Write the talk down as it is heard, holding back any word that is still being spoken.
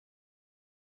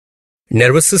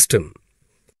Nervous system.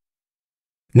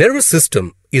 Nervous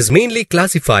system is mainly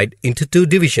classified into two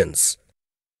divisions.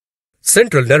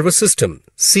 Central nervous system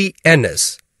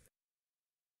 (CNS),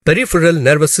 peripheral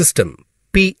nervous system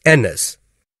 (PNS).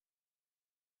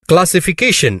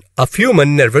 Classification of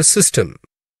human nervous system.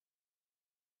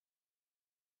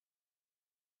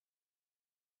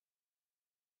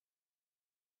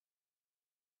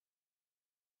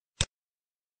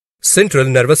 Central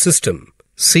nervous system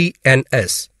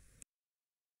 (CNS).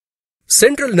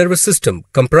 Central nervous system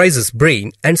comprises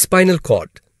brain and spinal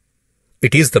cord.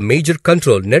 It is the major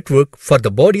control network for the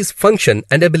body's function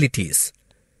and abilities.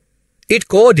 It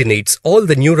coordinates all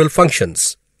the neural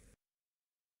functions.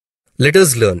 Let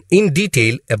us learn in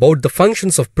detail about the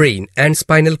functions of brain and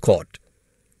spinal cord.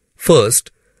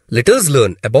 First, let us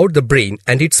learn about the brain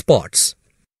and its parts.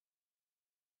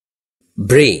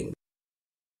 Brain.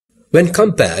 When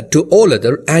compared to all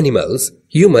other animals,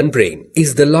 human brain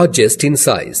is the largest in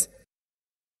size.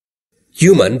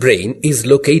 Human brain is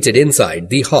located inside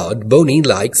the hard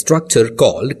bony-like structure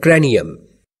called cranium.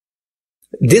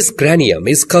 This cranium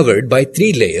is covered by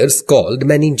three layers called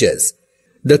meninges.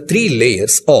 The three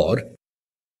layers are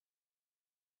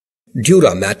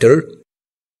dura mater,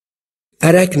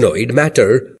 arachnoid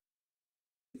mater,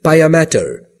 pia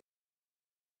mater.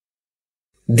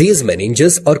 These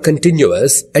meninges are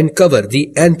continuous and cover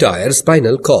the entire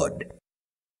spinal cord.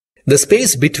 The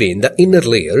space between the inner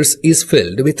layers is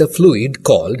filled with a fluid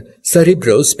called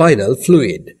cerebrospinal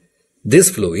fluid. This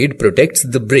fluid protects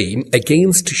the brain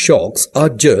against shocks or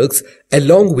jerks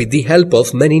along with the help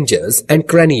of meninges and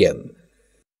cranium.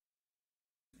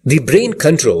 The brain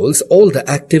controls all the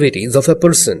activities of a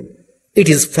person. It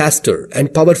is faster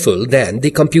and powerful than the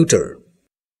computer.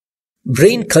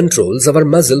 Brain controls our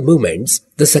muscle movements,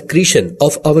 the secretion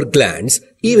of our glands,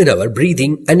 even our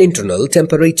breathing and internal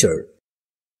temperature.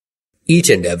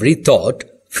 Each and every thought,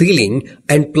 feeling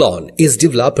and plan is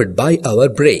developed by our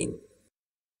brain.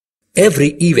 Every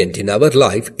event in our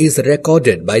life is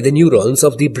recorded by the neurons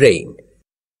of the brain.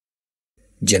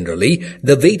 Generally,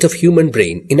 the weight of human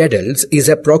brain in adults is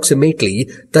approximately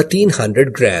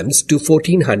 1300 grams to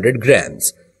 1400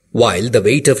 grams, while the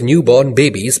weight of newborn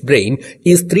baby's brain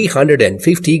is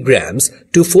 350 grams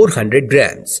to 400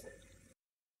 grams.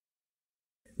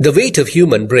 The weight of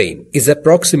human brain is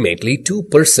approximately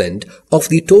 2% of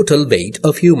the total weight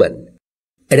of human.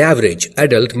 An average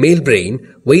adult male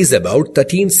brain weighs about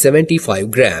 1375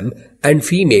 gram and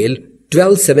female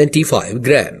 1275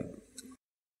 gram.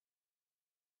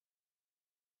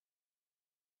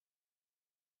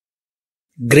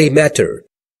 Grey matter.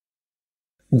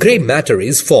 Grey matter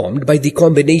is formed by the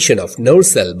combination of nerve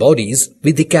cell bodies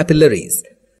with the capillaries.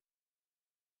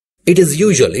 It is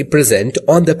usually present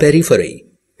on the periphery.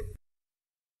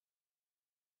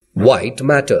 White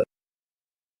matter.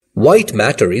 White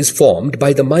matter is formed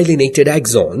by the myelinated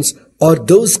axons or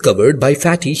those covered by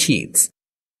fatty sheaths.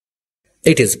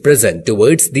 It is present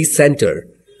towards the center.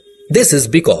 This is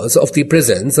because of the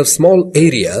presence of small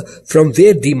area from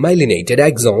where the myelinated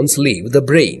axons leave the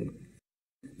brain.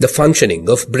 The functioning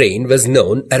of brain was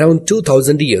known around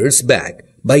 2000 years back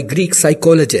by Greek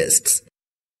psychologists.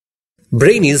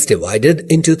 Brain is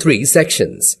divided into three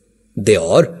sections. They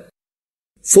are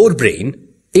forebrain.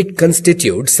 It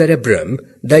constitutes cerebrum,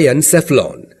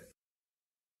 diencephalon.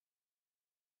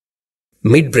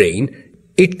 Midbrain.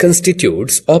 It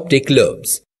constitutes optic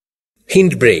lobes.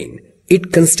 Hindbrain.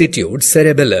 It constitutes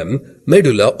cerebellum,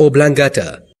 medulla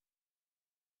oblongata.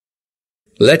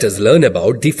 Let us learn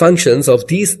about the functions of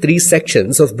these three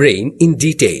sections of brain in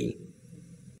detail.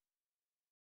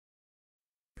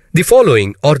 The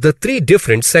following are the three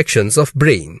different sections of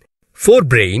brain: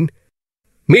 forebrain,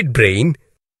 midbrain,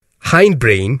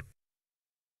 hindbrain.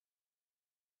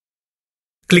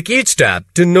 Click each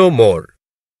tab to know more.